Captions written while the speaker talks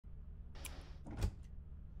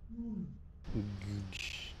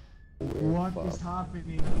What is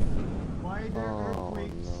happening? Why are there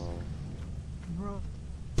earthquakes? No. Bro.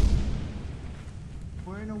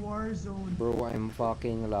 We're in a war zone. Bro, I'm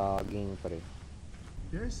fucking lagging, pre.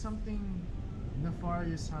 There's something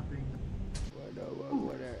nefarious happening.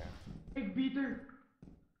 What? Egg beater!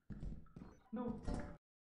 No.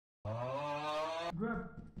 Grab.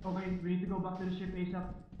 Okay, we need to go back to the ship ASAP.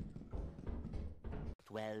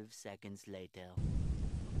 12 seconds later.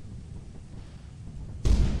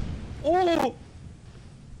 Oh!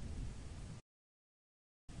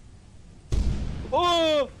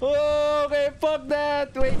 Oh! Oh! Okay, fuck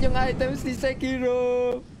that! Wait, yung items ni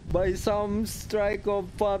Sekiro! By some strike of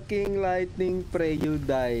fucking lightning, pre, you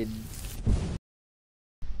died.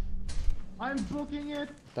 I'm booking it!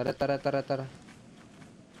 Tara.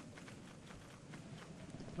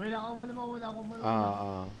 Wait, ako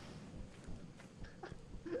muna.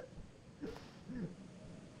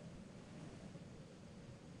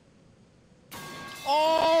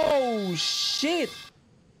 Oh, shit!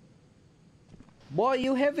 Boy,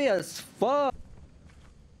 you heavy as fuck!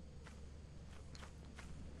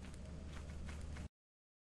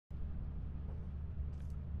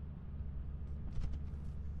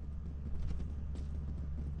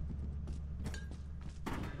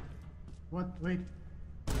 What? Wait.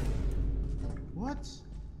 What?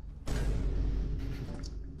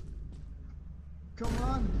 Come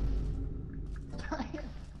on!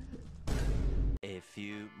 A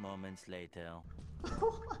few moments later.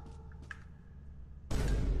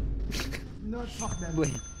 No, fuck that.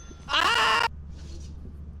 Wait. Ah!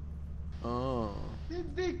 Oh.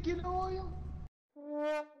 Hindi, ginawa yung...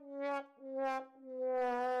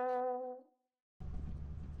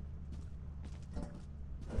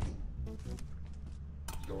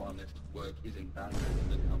 Your honest work is invaluable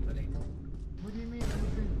to the company. What do you mean I'm a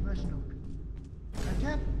trained professional? I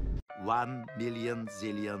can't... 1 million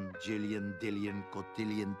zillion jillion dillion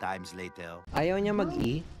cotillion times later. Ayaw niya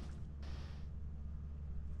mag-E?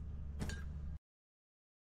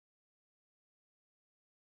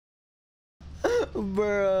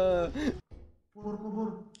 Bruh. Por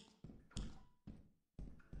favor.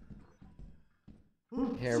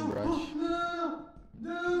 Hairbrush.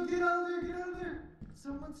 No, get out of there!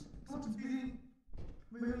 Someone's bleeding.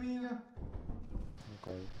 May huminga.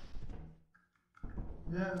 Okay.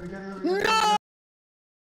 Yeah, we gotta go. No!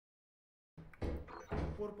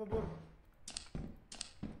 Por favor.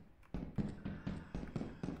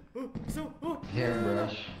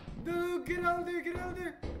 Hairbrush. No, get out of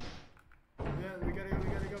there! Yeah, we gotta go.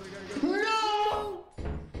 No!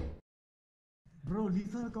 Bro,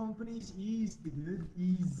 Lethal Company is easy, dude.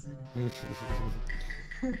 Easy.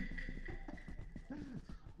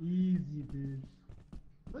 Easy, dude.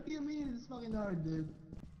 What do you mean it's fucking hard, dude?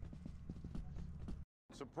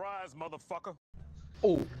 Surprise, motherfucker.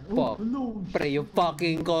 Oh, fuck. No. Pre, you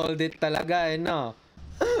fucking called it talaga, eh, no?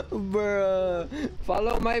 Bruh.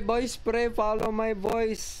 Follow my voice, pre. Follow my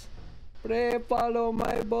voice. Pre, follow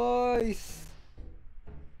my voice.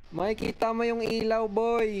 Makikita mo yung ilaw,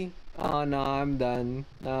 boy. Oh, no, I'm done.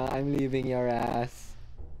 No, I'm leaving your ass.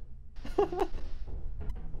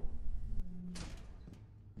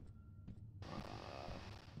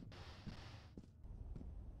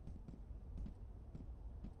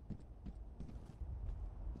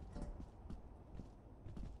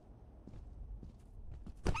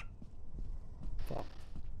 Fuck.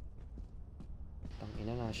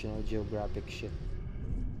 Tangina, National Geographic shit.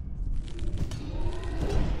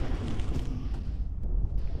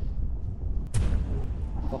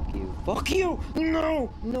 Fuck you. Fuck you! No!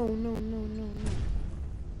 No.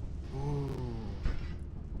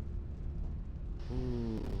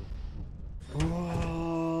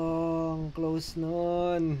 Oh, ang close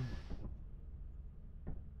nun.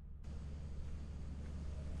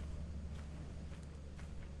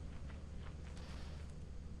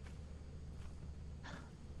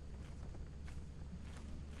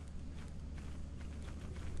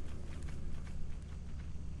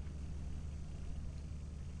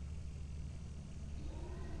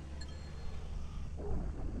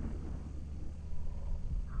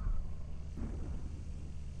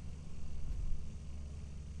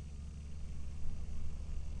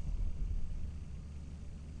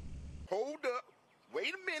 Hold up.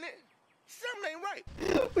 Wait a minute. Something ain't right.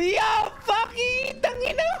 Yeah, fucking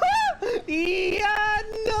tangina mo! Yeah,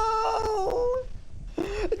 no!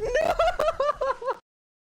 No!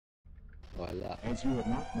 Wala. As you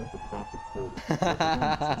have not met the profit quota.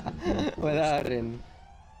 Wala rin.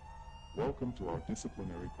 Welcome to our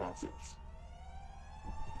disciplinary process.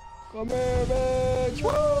 Come here, bitch!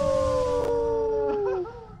 Woo!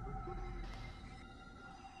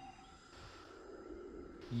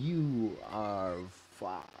 You are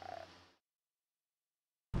fucked.